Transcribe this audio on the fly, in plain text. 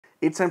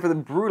it's time for the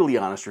brutally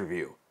honest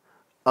review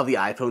of the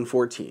iPhone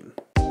 14.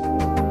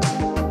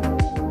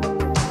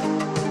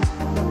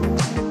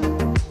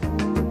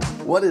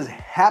 What is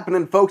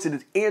happening, folks? It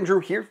is Andrew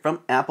here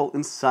from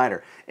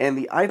AppleInsider, and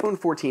the iPhone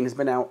 14 has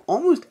been out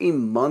almost a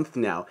month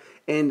now,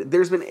 and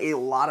there's been a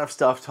lot of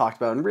stuff talked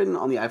about and written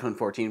on the iPhone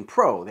 14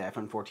 Pro, the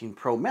iPhone 14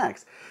 Pro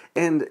Max,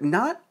 and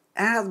not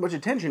as much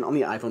attention on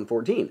the iPhone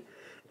 14.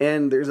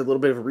 And there's a little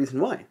bit of a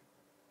reason why.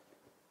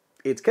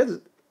 It's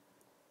because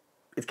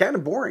it's kind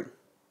of boring.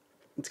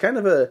 It's kind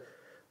of a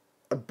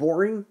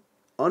boring,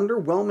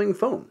 underwhelming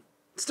phone.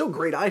 It's still a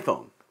great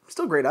iPhone.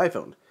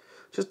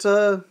 Just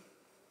a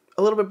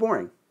little bit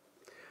boring.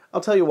 I'll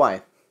tell you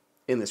why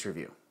in this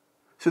review.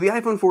 So the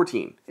iPhone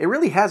 14, it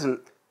really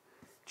hasn't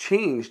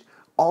changed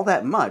all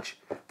that much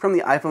from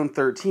the iPhone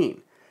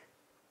 13.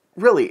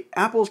 Really,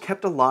 Apple's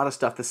kept a lot of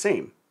stuff the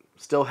same.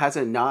 Still has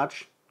a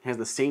notch, has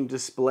the same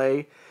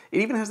display,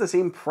 it even has the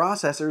same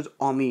processors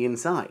on the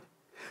inside.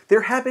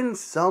 There have been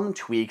some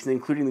tweaks,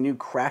 including the new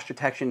crash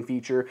detection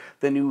feature,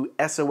 the new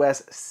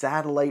SOS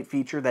satellite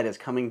feature that is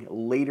coming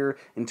later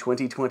in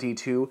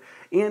 2022,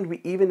 and we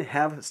even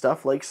have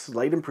stuff like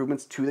slight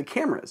improvements to the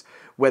cameras,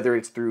 whether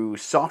it's through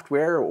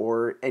software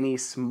or any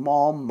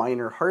small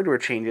minor hardware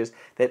changes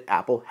that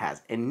Apple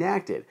has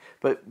enacted.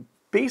 But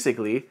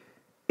basically,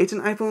 it's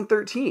an iPhone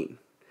 13.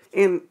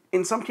 And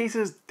in some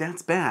cases,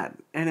 that's bad,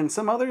 and in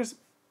some others,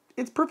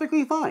 it's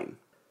perfectly fine.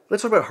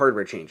 Let's talk about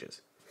hardware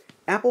changes.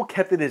 Apple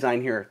kept the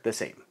design here the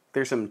same.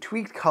 There's some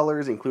tweaked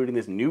colors, including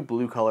this new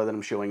blue color that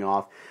I'm showing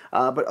off,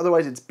 but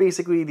otherwise it's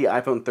basically the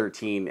iPhone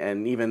 13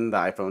 and even the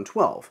iPhone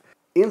 12.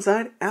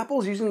 Inside,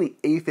 Apple's using the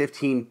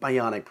A15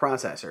 Bionic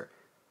processor.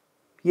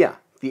 Yeah,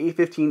 the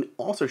A15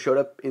 also showed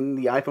up in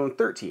the iPhone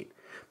 13,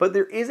 but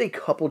there is a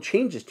couple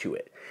changes to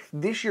it.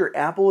 This year,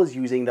 Apple is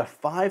using the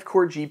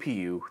 5-core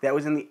GPU that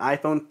was in the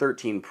iPhone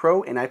 13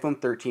 Pro and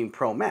iPhone 13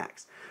 Pro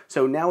Max.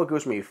 So now it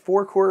goes from a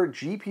 4-core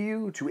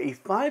GPU to a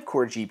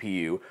 5-core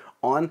GPU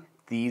on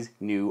these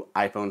new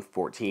iPhone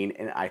 14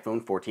 and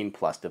iPhone 14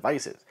 Plus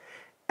devices.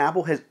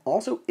 Apple has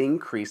also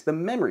increased the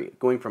memory,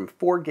 going from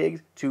 4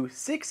 gigs to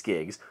 6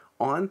 gigs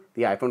on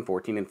the iPhone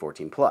 14 and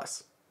 14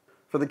 Plus.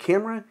 For the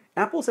camera,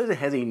 Apple says it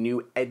has a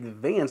new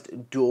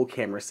advanced dual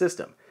camera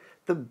system.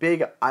 The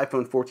big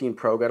iPhone 14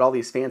 Pro got all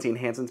these fancy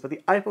enhancements, but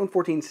the iPhone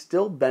 14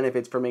 still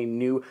benefits from a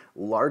new,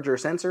 larger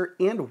sensor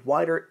and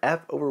wider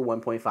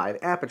f/1.5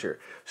 aperture.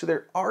 So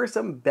there are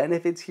some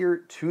benefits here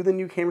to the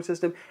new camera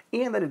system,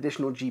 and that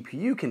additional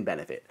GPU can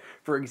benefit.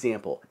 For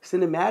example,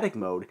 cinematic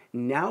mode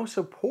now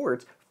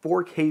supports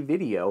 4K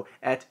video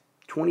at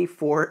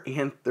 24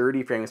 and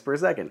 30 frames per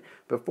second.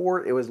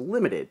 Before, it was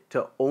limited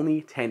to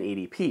only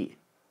 1080p.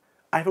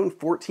 iPhone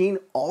 14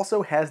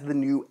 also has the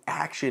new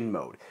action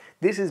mode.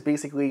 This is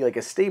basically like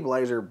a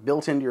stabilizer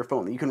built into your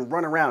phone. You can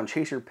run around,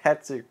 chase your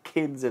pets or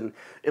kids, and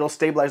it'll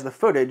stabilize the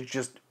footage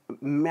just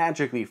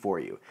magically for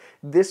you.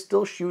 This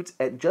still shoots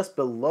at just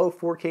below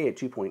 4K at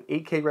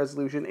 2.8K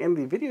resolution, and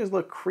the videos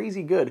look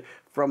crazy good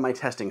from my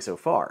testing so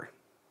far.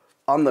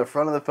 On the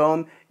front of the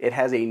phone, it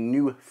has a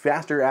new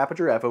faster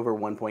aperture,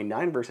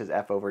 f/1.9 versus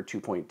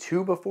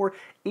f/2.2 before,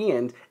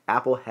 and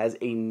Apple has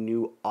a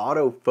new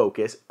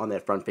autofocus on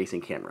that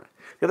front-facing camera.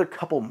 The other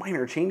couple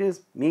minor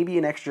changes, maybe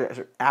an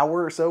extra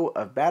hour or so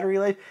of battery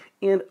life,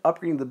 and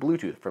upgrading the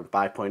Bluetooth from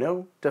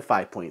 5.0 to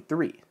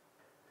 5.3.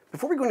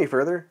 Before we go any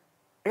further,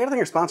 I gotta thank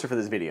our sponsor for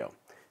this video,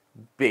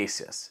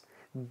 Baseus.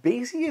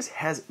 Baseus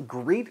has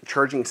great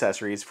charging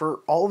accessories for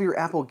all of your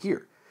Apple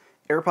gear.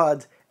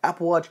 AirPods,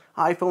 Apple Watch,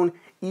 iPhone,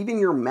 even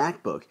your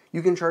MacBook,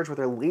 you can charge with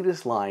their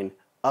latest line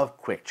of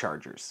quick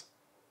chargers.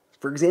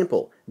 For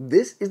example,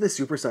 this is the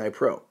Super Sci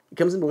Pro. It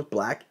comes in both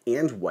black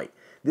and white.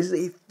 This is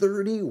a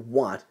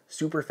 30-watt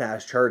super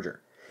fast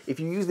charger. If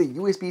you use the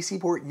USB-C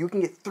port, you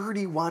can get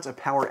 30 watts of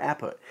power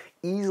output,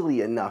 easily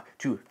enough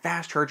to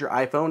fast charge your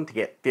iPhone to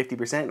get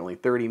 50% in only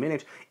 30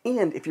 minutes.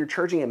 And if you're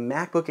charging a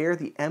MacBook Air,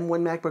 the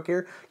M1 MacBook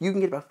Air, you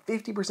can get about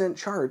 50%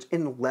 charge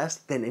in less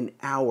than an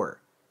hour.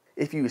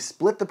 If you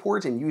split the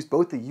ports and use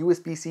both the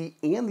USB-C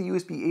and the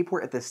USB-A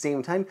port at the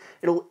same time,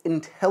 it'll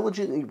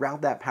intelligently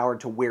route that power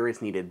to where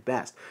it's needed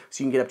best.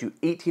 So you can get up to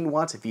 18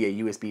 watts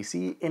via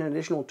USB-C and an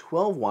additional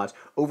 12 watts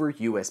over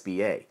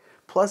USB-A.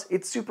 Plus,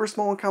 it's super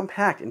small and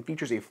compact and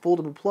features a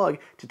foldable plug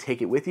to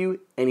take it with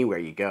you anywhere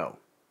you go.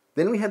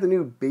 Then we have the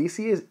new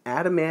Baseus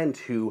Adamant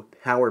 2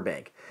 power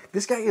bank.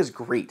 This guy is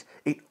great.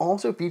 It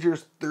also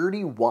features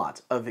 30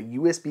 watts of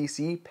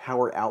USB-C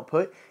power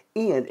output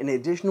and an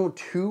additional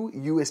 2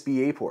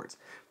 USB-A ports.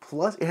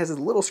 Plus, it has a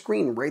little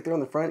screen right there on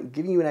the front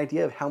giving you an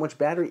idea of how much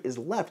battery is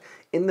left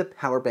in the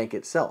power bank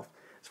itself.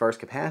 As far as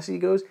capacity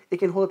goes, it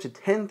can hold up to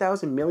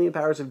 10,000 milliamp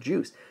hours of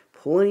juice,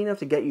 plenty enough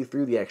to get you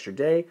through the extra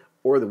day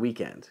or the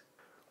weekend.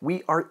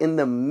 We are in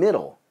the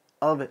middle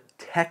of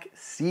tech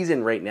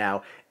season right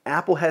now.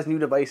 Apple has new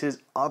devices,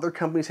 other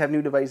companies have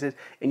new devices,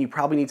 and you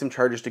probably need some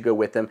chargers to go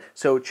with them.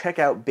 So check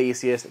out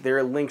Baseus. There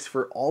are links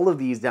for all of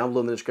these down below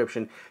in the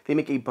description. They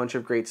make a bunch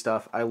of great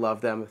stuff. I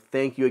love them.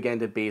 Thank you again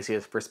to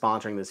Baseus for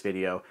sponsoring this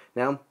video.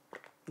 Now,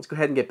 let's go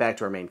ahead and get back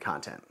to our main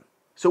content.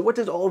 So what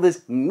does all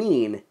this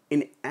mean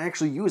in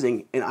actually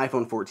using an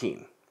iPhone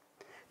 14?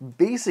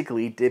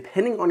 Basically,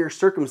 depending on your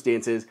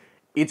circumstances,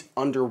 it's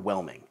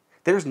underwhelming.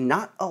 There's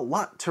not a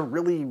lot to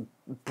really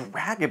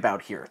brag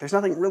about here. There's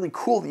nothing really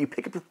cool that you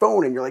pick up your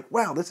phone and you're like,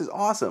 wow, this is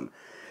awesome.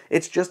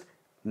 It's just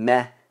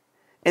meh.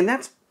 And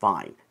that's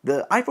fine.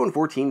 The iPhone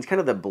 14 is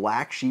kind of the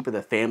black sheep of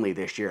the family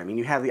this year. I mean,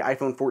 you have the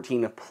iPhone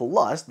 14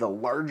 Plus, the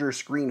larger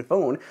screen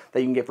phone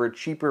that you can get for a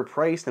cheaper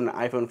price than the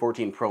iPhone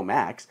 14 Pro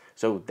Max.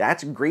 So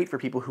that's great for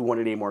people who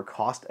wanted a more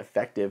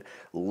cost-effective,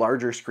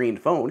 larger screen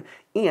phone.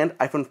 And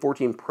iPhone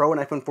 14 Pro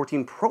and iPhone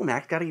 14 Pro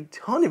Max got a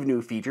ton of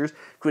new features,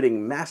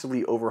 including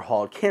massively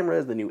overhauled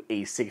cameras, the new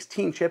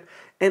A16 chip,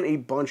 and a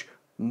bunch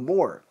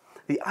more.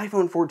 The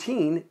iPhone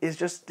 14 is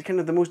just kind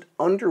of the most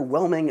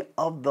underwhelming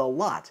of the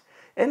lot.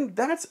 And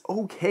that's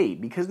okay,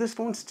 because this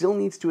phone still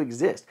needs to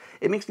exist.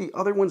 It makes the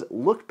other ones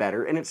look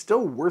better, and it's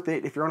still worth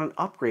it if you're on an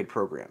upgrade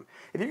program.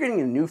 If you're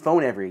getting a new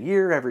phone every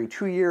year, every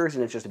 2 years,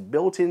 and it's just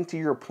built into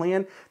your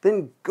plan,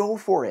 then go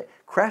for it.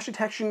 Crash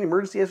detection,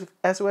 emergency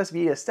SOS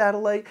via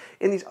satellite,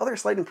 and these other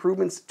slight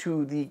improvements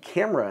to the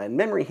camera and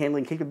memory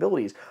handling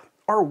capabilities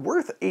are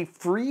worth a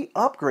free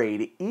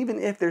upgrade, even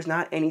if there's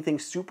not anything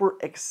super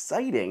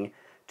exciting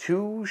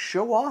to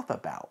show off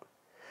about.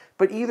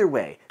 But either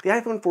way, the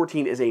iPhone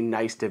 14 is a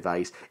nice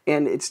device,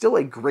 and it's still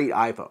a great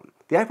iPhone.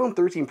 The iPhone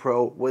 13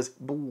 Pro was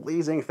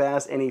blazing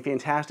fast and a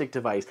fantastic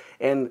device,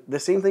 and the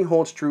same thing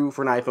holds true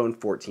for an iPhone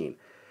 14,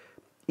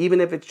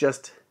 even if it's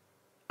just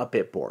a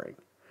bit boring.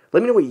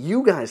 Let me know what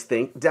you guys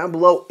think down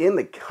below in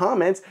the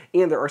comments,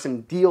 and there are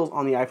some deals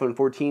on the iPhone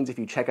 14s if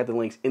you check out the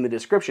links in the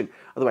description.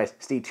 Otherwise,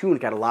 stay tuned,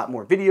 got a lot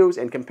more videos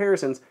and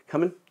comparisons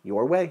coming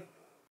your way.